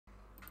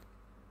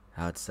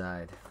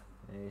Outside.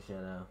 Hey,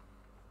 Shadow.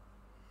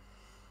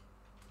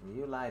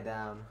 You lie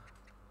down.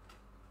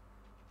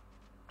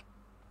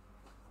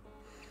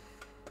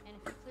 And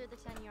if you clear the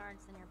 10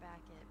 yards, then you're back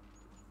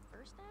at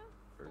first down?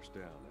 First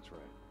down, that's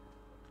right.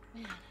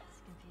 Man,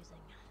 it's confusing.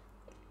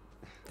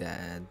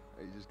 Dad.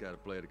 You just gotta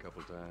play it a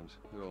couple times.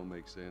 It all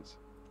makes sense.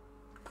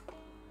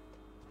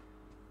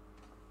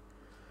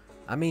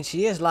 I mean,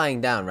 she is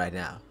lying down right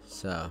now,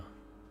 so.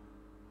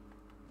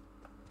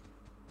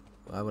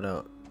 Why would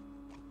I.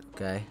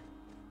 Okay.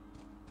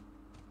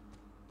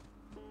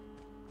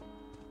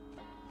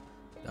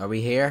 Are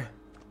we here?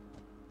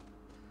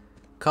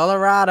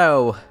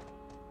 Colorado!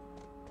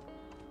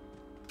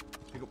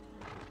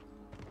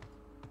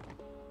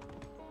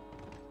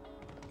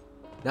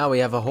 Now we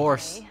have a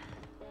horse. Hey,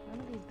 none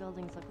of these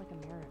buildings look like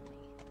a mirror to me.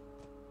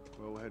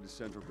 Well, we'll head to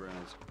Central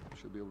Grounds.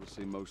 Should be able to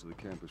see most of the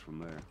campus from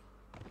there.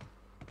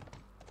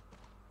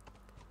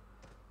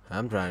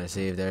 I'm trying to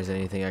see if there's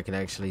anything I can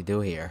actually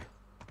do here.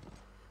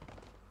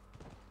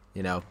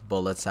 You know,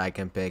 bullets I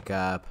can pick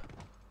up.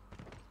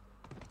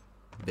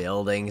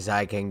 Buildings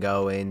I can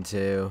go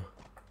into.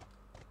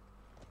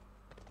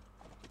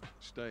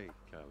 Stay,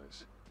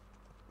 Callus.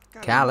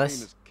 Callus? His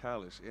name is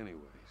Callus, anyways.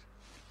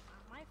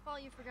 My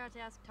fault you forgot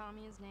to ask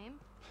Tommy his name.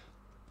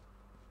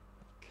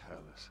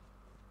 Callus.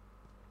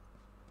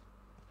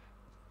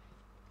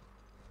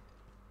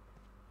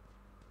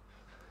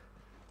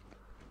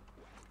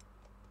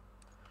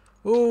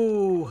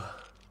 Ooh.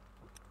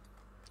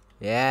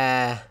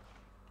 Yeah.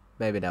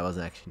 Maybe that was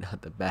actually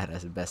not the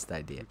best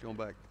idea. Keep going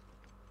back.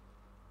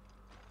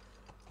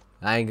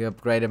 I ain't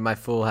upgraded my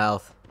full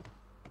health.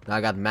 Now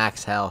I got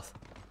max health.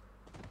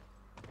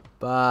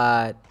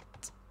 But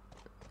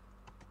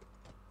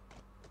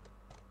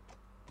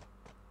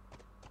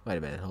wait a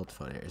minute, hold the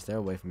phone here. Is there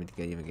a way for me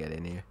to even get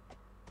in here?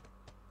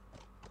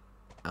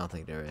 I don't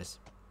think there is.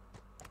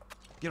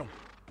 Get him.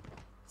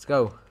 Let's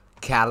go,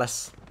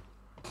 Callus.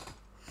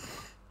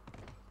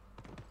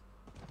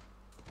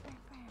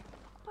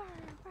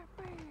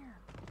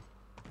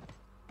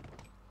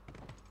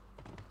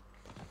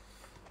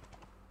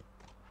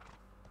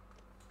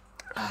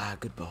 Ah,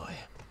 good boy.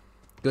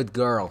 Good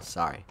girl,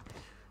 sorry.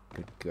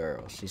 Good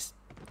girl. She's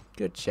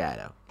good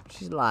Shadow.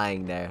 She's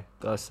lying there,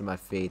 close to my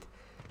feet.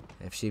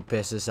 If she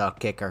pisses, I'll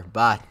kick her,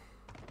 but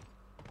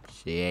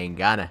she ain't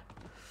gonna.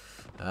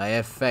 I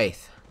have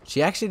faith.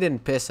 She actually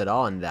didn't piss at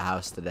all in the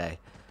house today.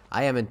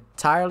 I am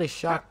entirely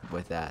shocked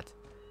with that.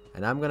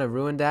 And I'm gonna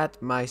ruin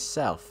that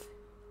myself.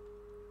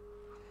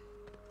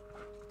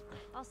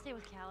 I'll stay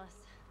with Callus.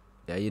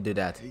 Yeah, you do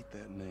that. I hate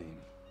that name.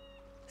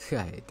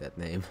 I hate that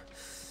name.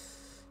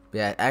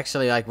 Yeah,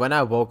 actually, like, when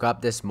I woke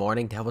up this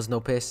morning, there was no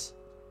piss.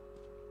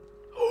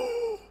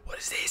 What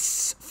is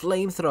this?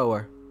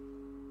 Flamethrower.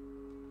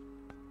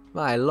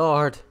 My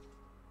lord.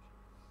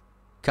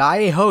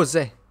 Kai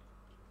Jose.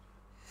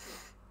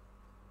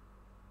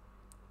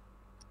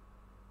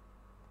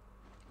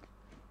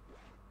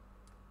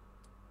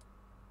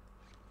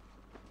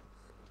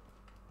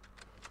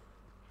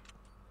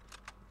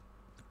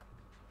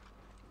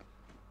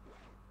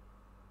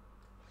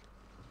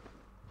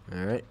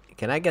 Alright.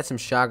 Can I get some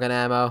shotgun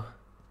ammo?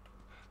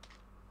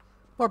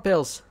 More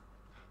pills.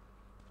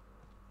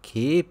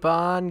 Keep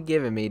on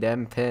giving me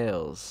them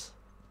pills.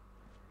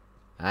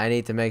 I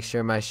need to make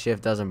sure my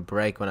shift doesn't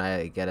break when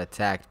I get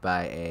attacked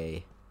by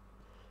a...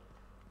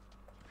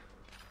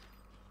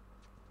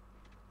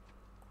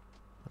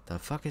 What the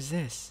fuck is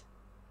this?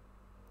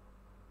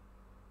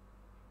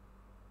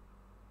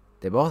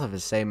 They both have the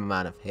same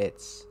amount of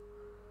hits.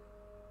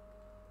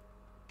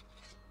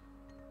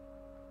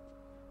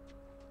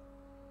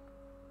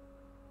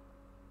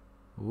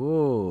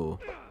 Ooh.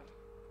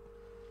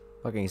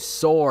 Fucking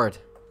sword.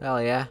 Hell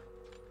yeah.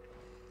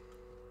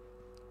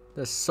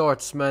 The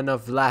swordsman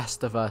of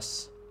Last of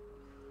Us.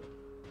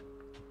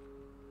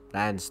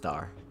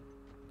 Landstar.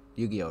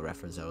 Yu-Gi-Oh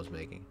reference I was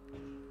making.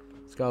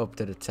 Let's go up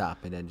to the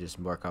top and then just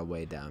work our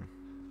way down.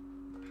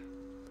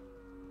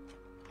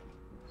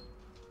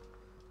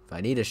 If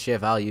I need a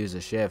shiv, I'll use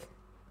a shiv.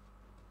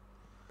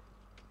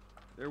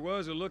 There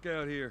was a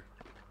lookout here.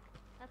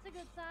 That's a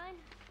good sign.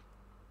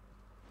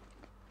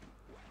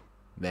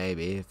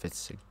 Maybe, if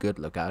it's a good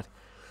lookout.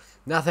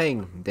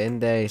 Nothing. Didn't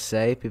they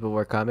say people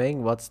were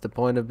coming? What's the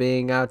point of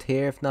being out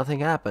here if nothing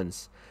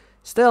happens?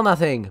 Still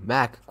nothing.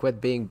 Mac,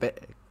 quit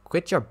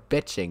your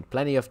bitching.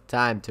 Plenty of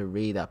time to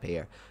read up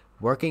here.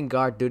 Working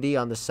guard duty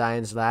on the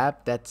science lab.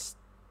 That's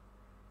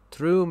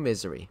true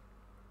misery.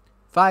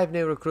 5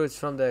 new recruits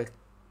from the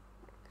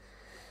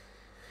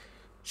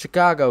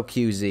Chicago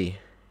QZ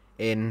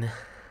in.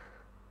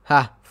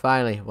 Ha,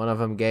 finally. One of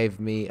them gave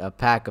me a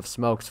pack of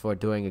smokes for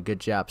doing a good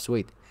job.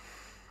 Sweet.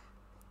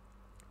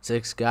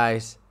 6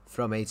 guys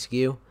from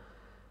HQ.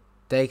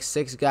 Takes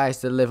 6 guys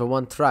to deliver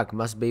 1 truck.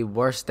 Must be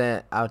worse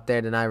out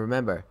there than I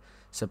remember.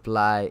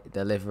 Supply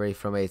delivery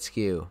from HQ.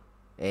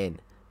 In.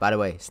 By the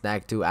way,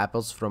 snagged 2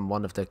 apples from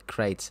one of the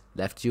crates.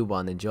 Left you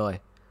 1. Enjoy.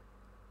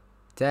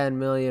 10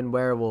 million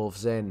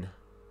werewolves in.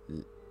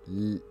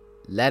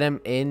 Let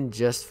him in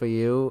just for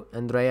you,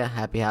 Andrea.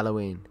 Happy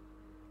Halloween.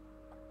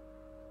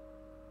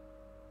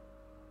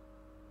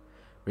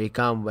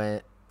 Recon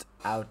went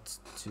out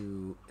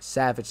to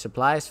salvage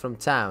supplies from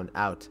town.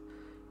 Out.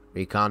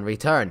 Recon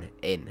return.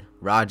 In.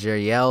 Roger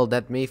yelled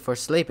at me for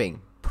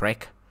sleeping.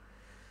 Prick.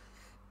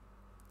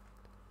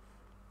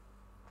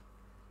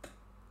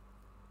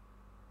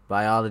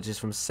 Biologist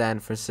from San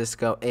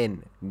Francisco.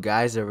 In.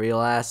 Guy's a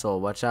real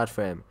asshole. Watch out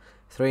for him.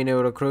 3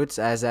 new recruits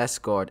as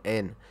escort.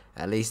 In.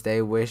 At least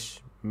they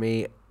wish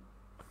me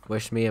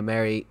a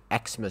Merry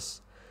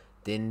Xmas.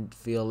 Didn't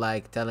feel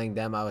like telling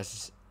them I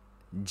was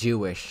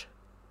Jewish.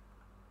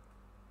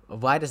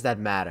 Why does that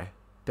matter?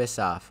 Piss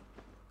off.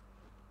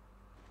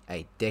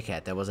 Hey,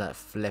 dickhead, there was a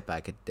flip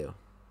I could do.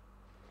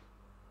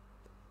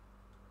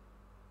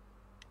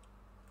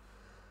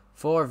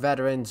 4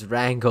 veterans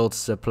wrangling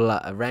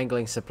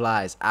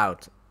supplies.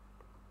 Out.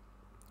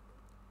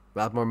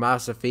 About more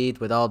mouths to feed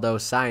with all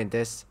those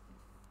scientists.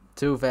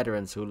 2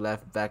 veterans who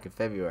left back in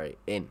February.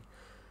 In.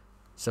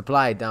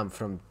 Supply dump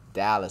from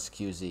Dallas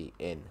QZ.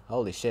 In.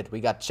 Holy shit,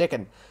 we got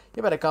chicken.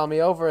 You better call me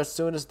over as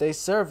soon as they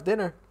serve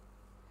dinner.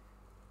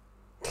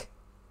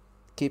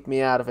 Keep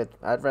me out of it.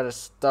 I'd rather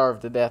starve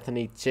to death than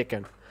eat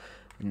chicken.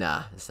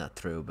 Nah, it's not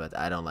true, but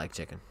I don't like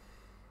chicken.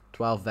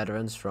 12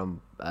 veterans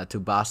from to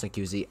Boston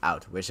QZ.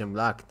 Out. Wish them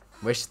luck.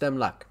 Wish them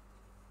luck.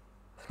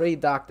 3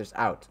 doctors.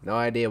 Out. No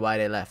idea why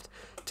they left.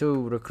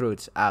 2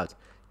 recruits. Out.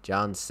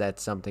 John said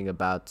something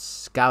about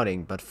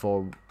scouting, but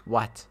for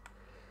what?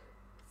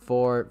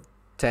 4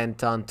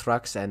 10-ton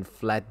trucks and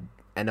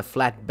a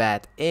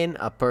flatbed. In.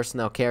 A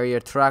personnel carrier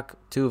truck.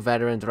 2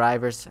 veteran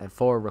drivers and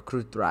 4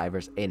 recruit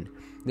drivers. In.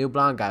 New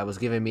blonde guy was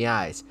giving me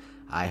eyes.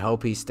 I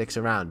hope he sticks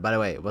around. By the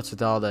way, what's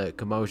with all the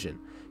commotion?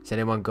 Is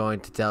anyone going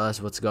to tell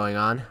us what's going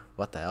on?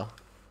 What the hell?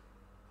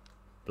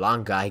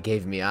 Blonde guy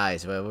gave me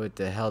eyes. What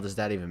the hell does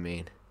that even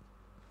mean?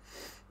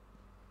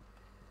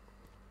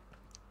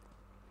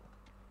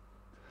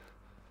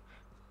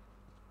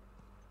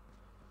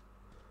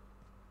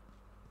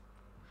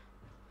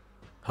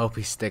 Hope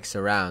he sticks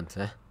around,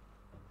 huh?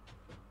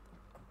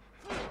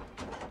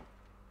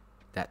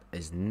 That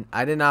is...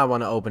 I did not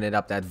want to open it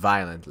up that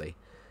violently.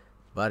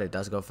 But it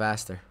does go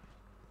faster.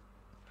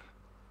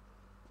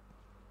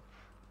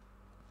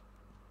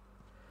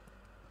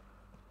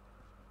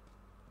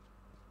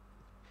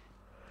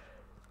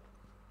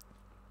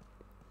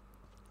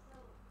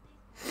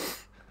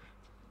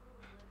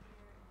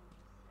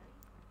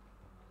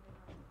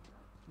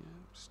 Yeah,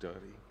 study,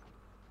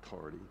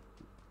 party,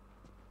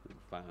 and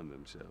find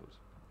themselves.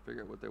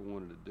 Figure out what they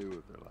wanted to do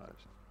with their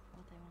lives.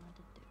 What they wanted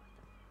to do with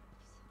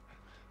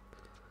their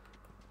lives.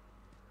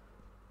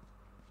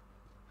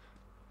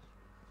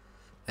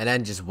 And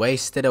then just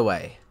waste it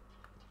away.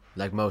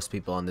 Like most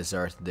people on this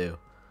earth do.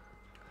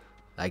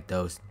 Like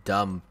those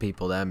dumb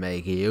people that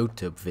make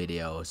YouTube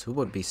videos. Who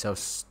would be so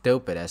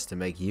stupid as to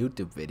make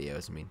YouTube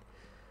videos? I mean,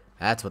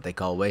 that's what they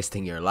call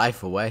wasting your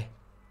life away.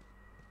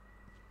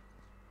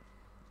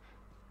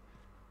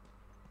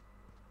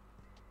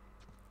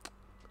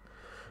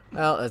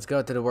 Well, let's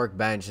go to the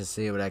workbench and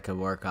see what I can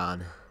work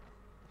on.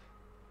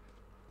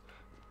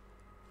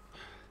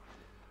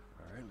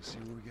 Alright, let's see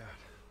what we got.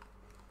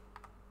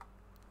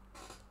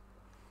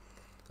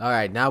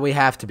 Alright, now we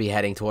have to be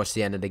heading towards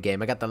the end of the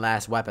game. I got the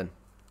last weapon.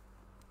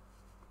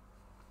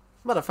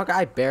 Motherfucker,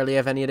 I barely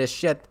have any of this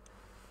shit.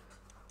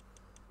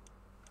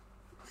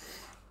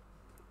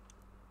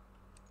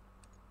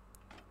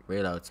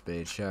 Reload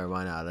speed, sure,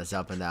 why not? Let's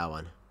open that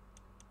one.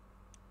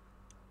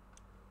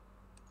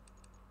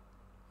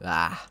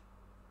 Ah.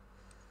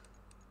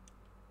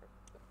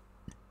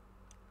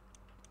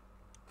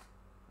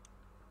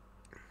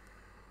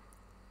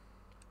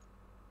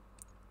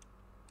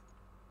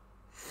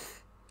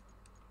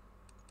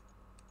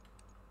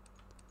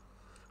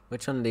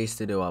 Which one of these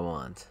two do I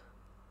want?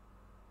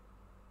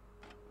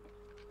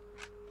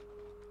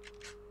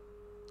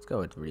 Let's go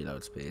with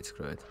reload speed,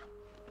 screw it.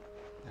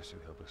 That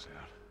should help us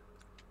out.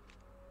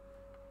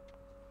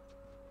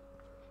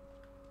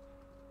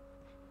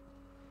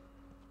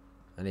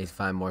 I need to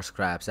find more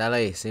scraps.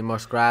 Ellie, see more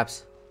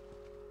scraps?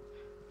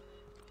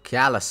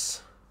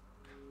 Callus.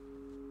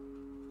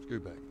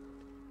 Scoot back.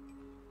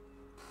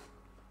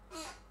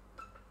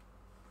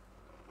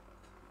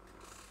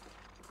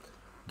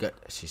 Good.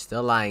 She's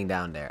still lying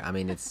down there. I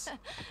mean, it's...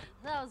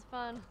 That was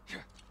fun.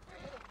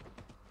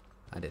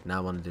 I did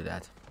not want to do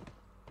that.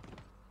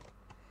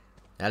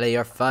 Ellie,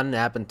 your fun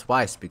happened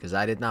twice because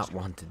I did not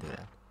want to do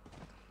that.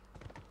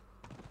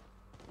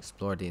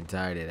 Explore the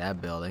entirety of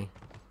that building.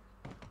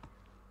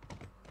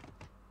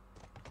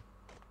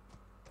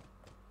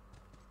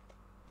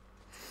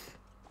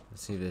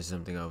 Let's see if there's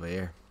something over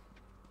here.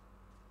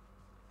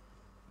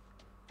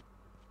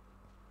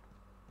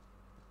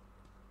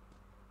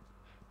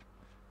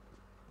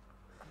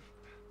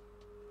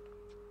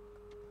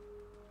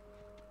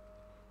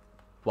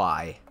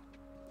 Why?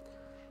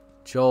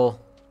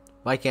 Joel,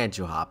 why can't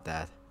you hop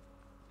that?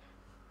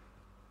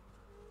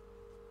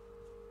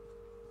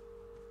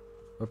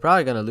 We're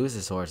probably gonna lose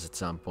this horse at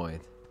some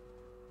point.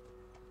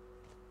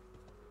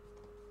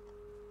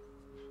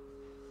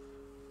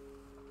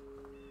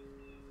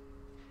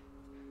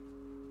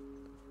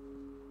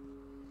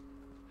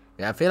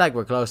 Yeah, I feel like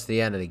we're close to the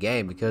end of the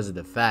game because of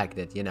the fact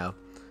that, you know,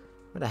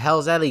 where the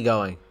hell's Ellie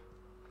going?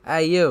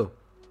 Hey, you.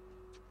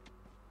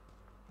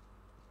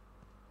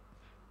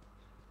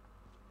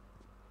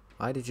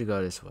 Why did you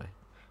go this way?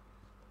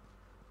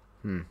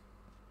 How many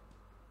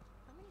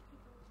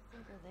people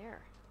think are there?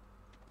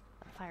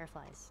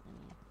 Fireflies, I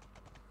mean.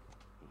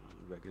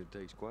 I reckon it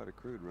takes quite a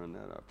crew to run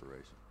that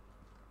operation.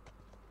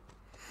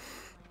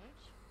 My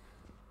age?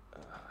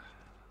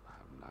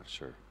 I'm not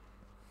sure.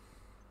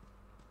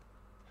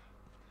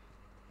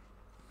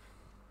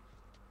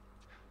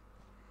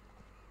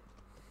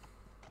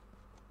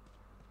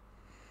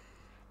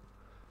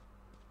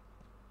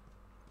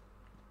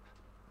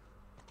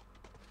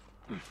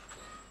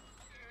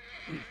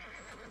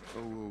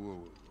 Whoa.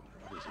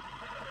 What is it?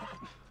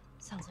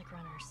 Sounds like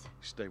runners.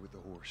 Stay with the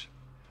horse.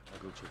 I'll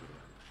go check it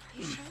out.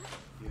 You sure?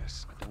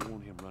 Yes, I don't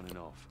want him running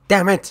off.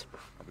 Damn it!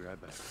 I'll be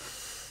right back.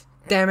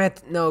 Damn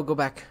it! No, go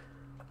back.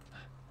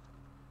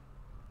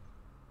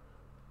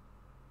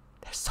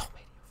 There's so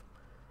many of them.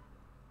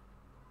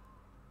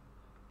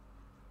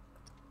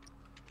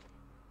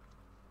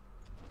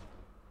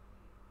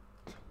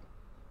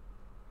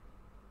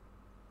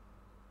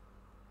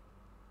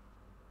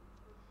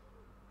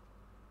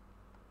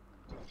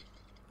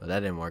 Well,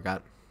 that didn't work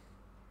out.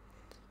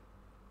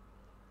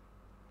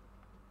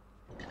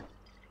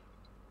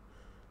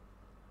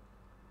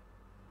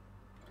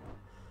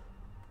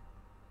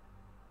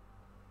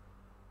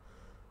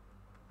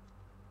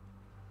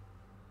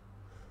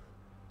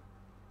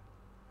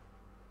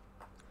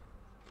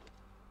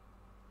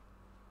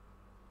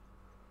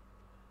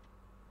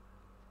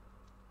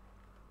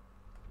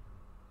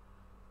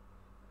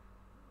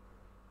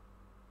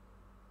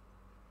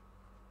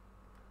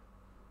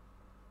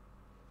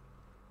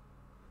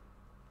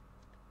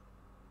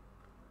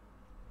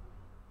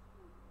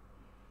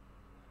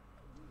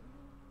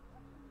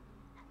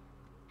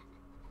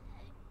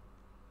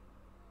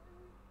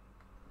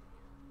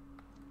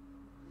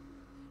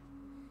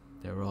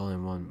 They're all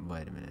in one.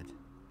 Wait a minute.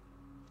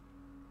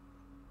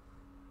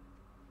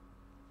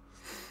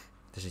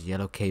 There's a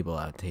yellow cable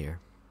out here.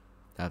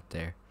 Out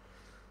there.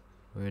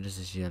 Where does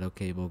this yellow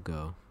cable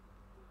go?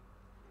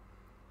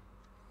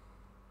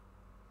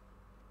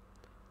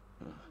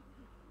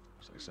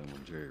 Looks like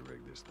someone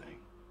jerry-rigged this thing.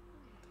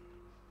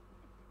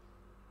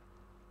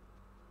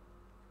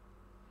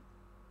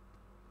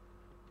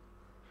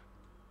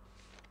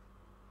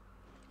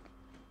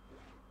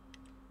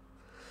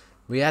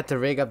 We had to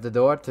rig up the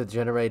door to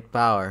generate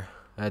power.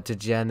 To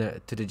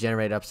the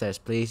generator upstairs.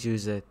 Please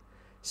use it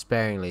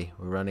sparingly.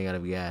 We're running out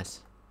of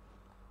gas.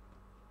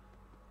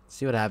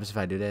 See what happens if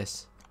I do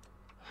this.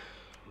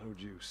 No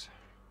juice.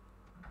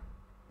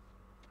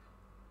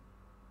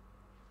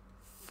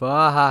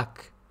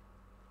 Fuck.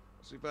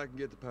 See if I can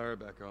get the power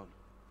back on.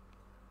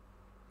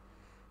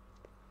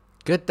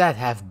 Could that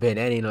have been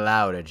any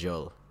louder,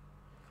 Joel?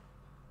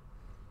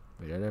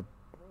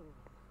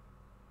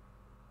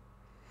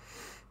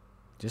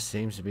 Just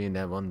seems to be in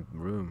that one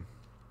room.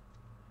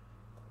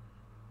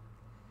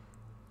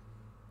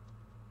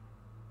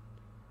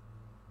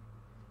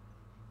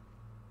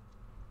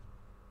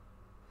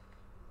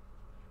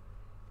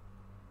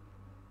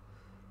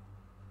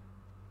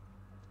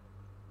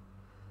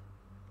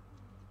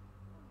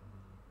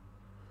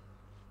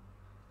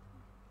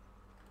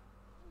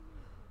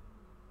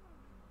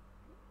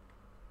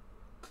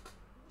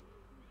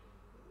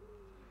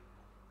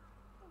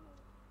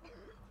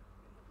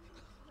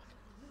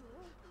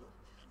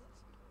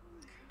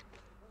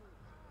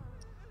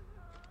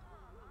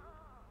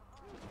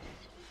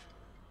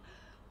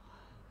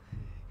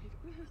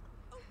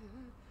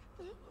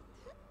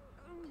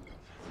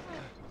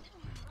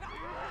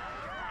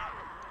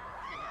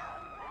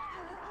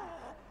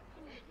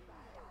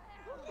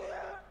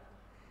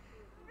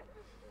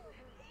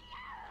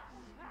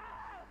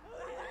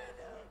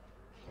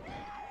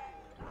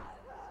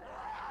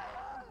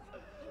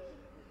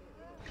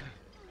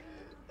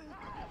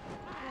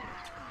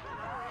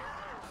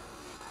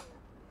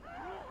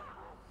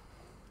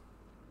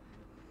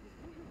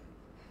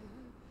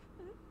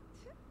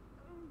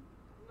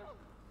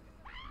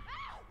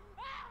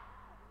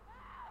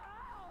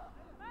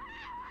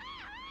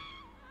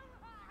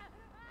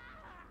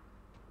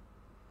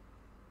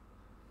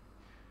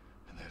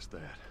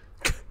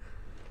 That.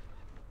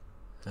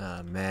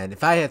 Oh man,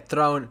 if I had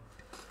thrown...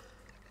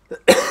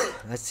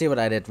 Let's see what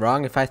I did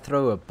wrong. If I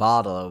throw a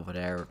bottle over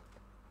there...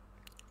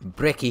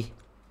 Bricky.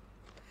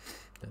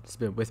 That's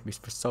been with me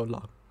for so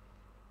long.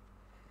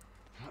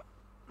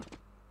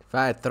 If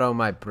I had thrown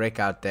my brick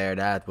out there,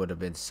 that would have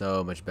been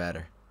so much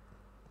better.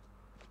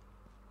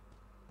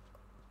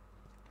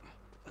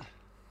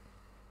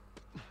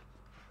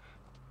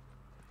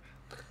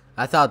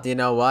 I thought, you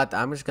know what?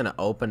 I'm just gonna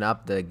open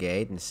up the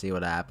gate and see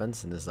what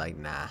happens. And it's like,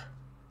 nah.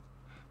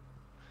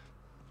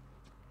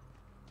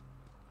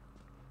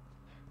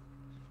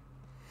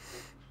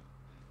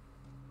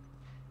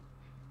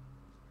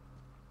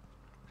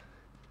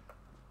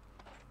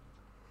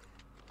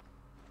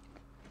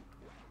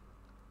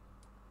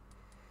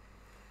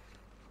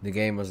 The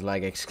game was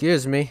like,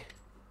 excuse me.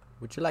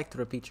 Would you like to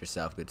repeat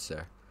yourself, good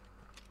sir?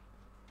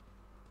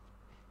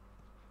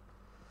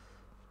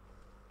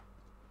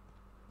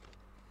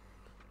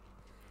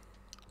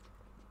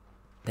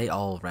 They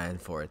all ran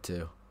for it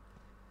too.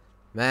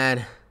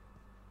 Man,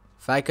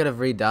 if I could have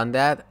redone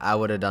that, I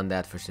would have done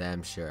that for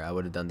damn sure. I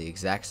would have done the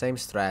exact same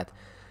strat.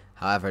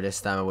 However, this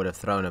time I would have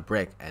thrown a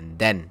brick and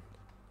then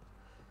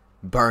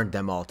burned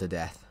them all to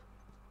death.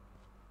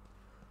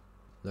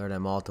 Lure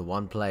them all to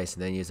one place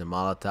and then use a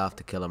Molotov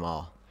to kill them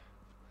all.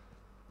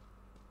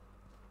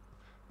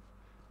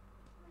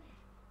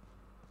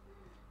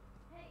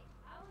 Hey,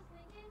 I was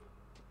thinking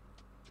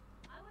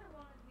I would have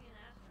wanted to be an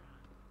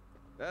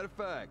astronaut. That a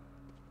fact.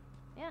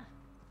 Yeah.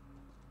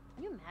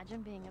 Can you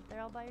imagine being up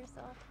there all by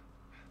yourself?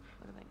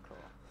 Would have been cool.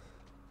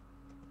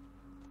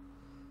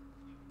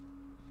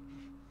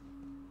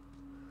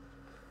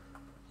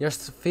 Your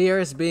fear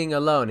is being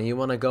alone and you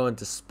want to go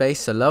into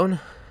space alone?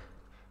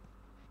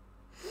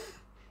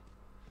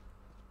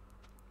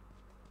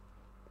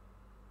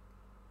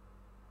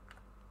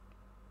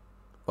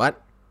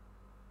 What?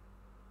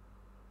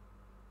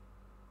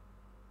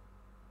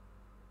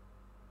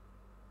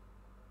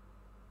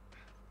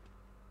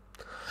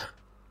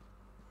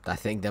 I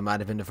think that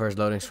might have been the first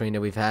loading screen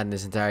that we've had in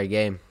this entire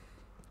game.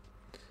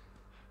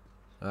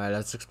 Alright,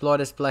 let's explore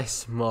this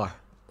place more.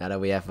 Now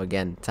that we have,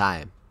 again,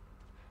 time.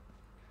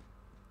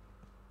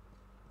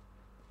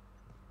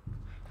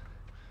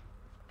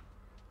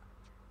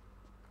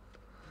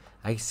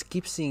 I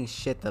keep seeing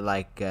shit that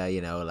like,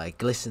 you know, like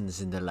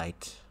glistens in the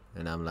light.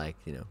 And I'm like,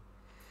 you know.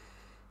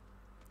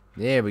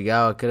 There we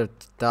go. I could have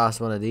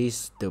tossed one of these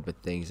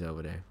stupid things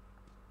over there.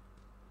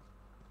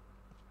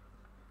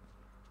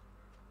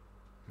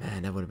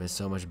 Man, that would have been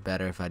so much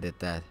better if I did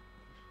that.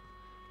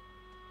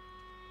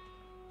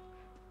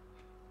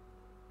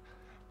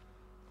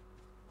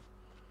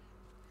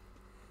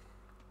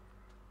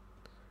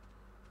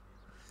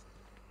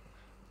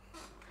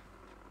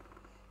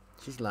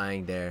 She's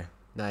lying there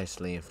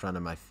nicely in front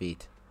of my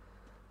feet.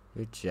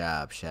 Good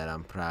job, Shadow.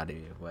 I'm proud of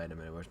you. Wait a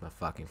minute, where's my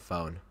fucking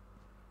phone?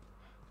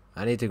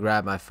 I need to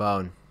grab my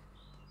phone.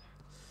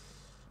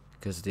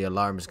 Because the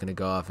alarm is gonna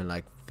go off in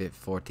like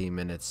 14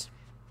 minutes.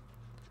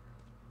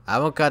 I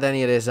won't cut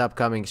any of this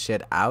upcoming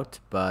shit out,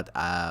 but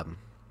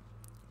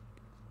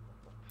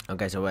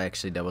okay, so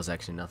actually there was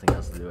actually nothing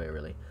else to do here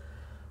really.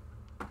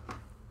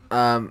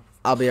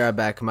 I'll be right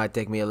back. Might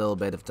take me a little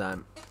bit of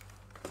time.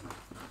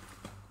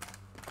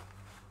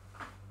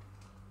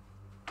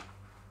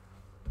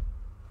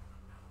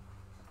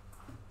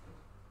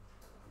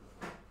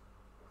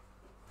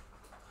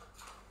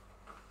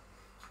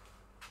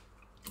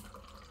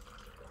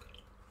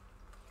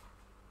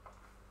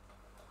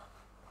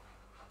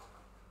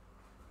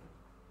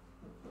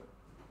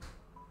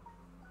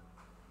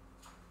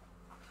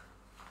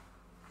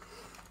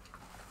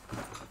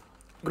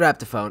 Grab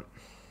the phone.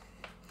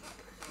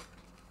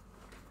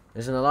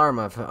 There's an alarm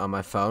on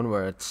my phone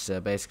where it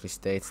basically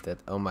states that,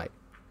 oh my,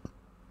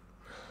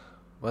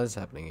 what is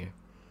happening here?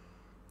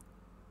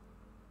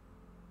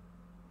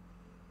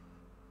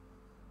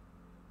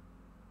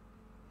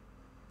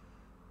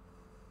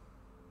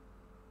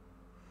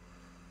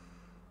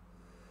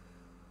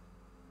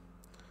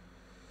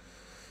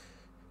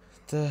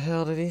 The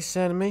hell did he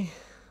send me?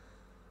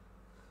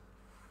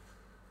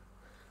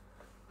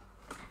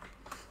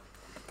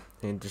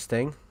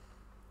 Interesting.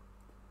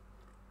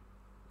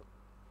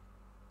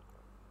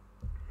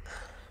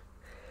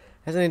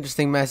 That's an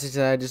interesting message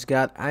that I just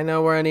got. I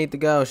know where I need to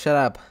go. Shut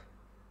up.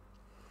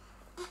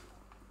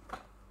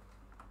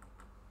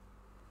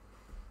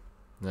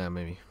 Yeah,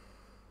 maybe.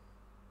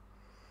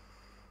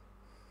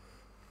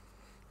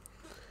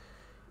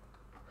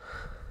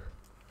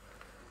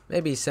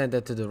 Maybe he sent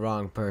that to the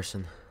wrong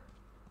person.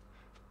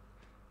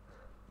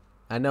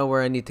 I know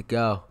where I need to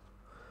go.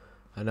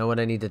 I know what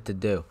I needed to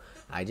do.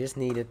 I just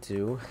needed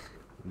to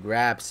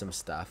grab some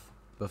stuff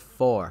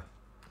before.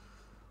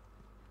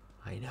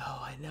 I know.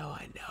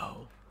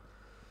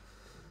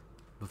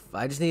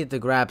 I just needed to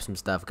grab some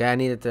stuff. Okay, I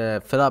needed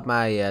to fill up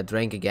my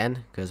drink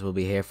again because I'll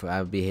be here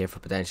for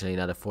potentially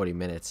another 40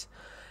 minutes,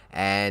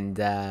 and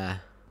yeah,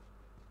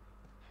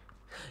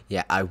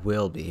 I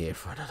will be here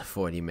for another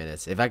 40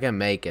 minutes if I can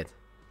make it.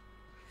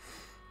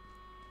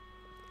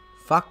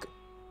 Fuck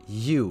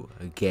you,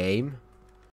 game.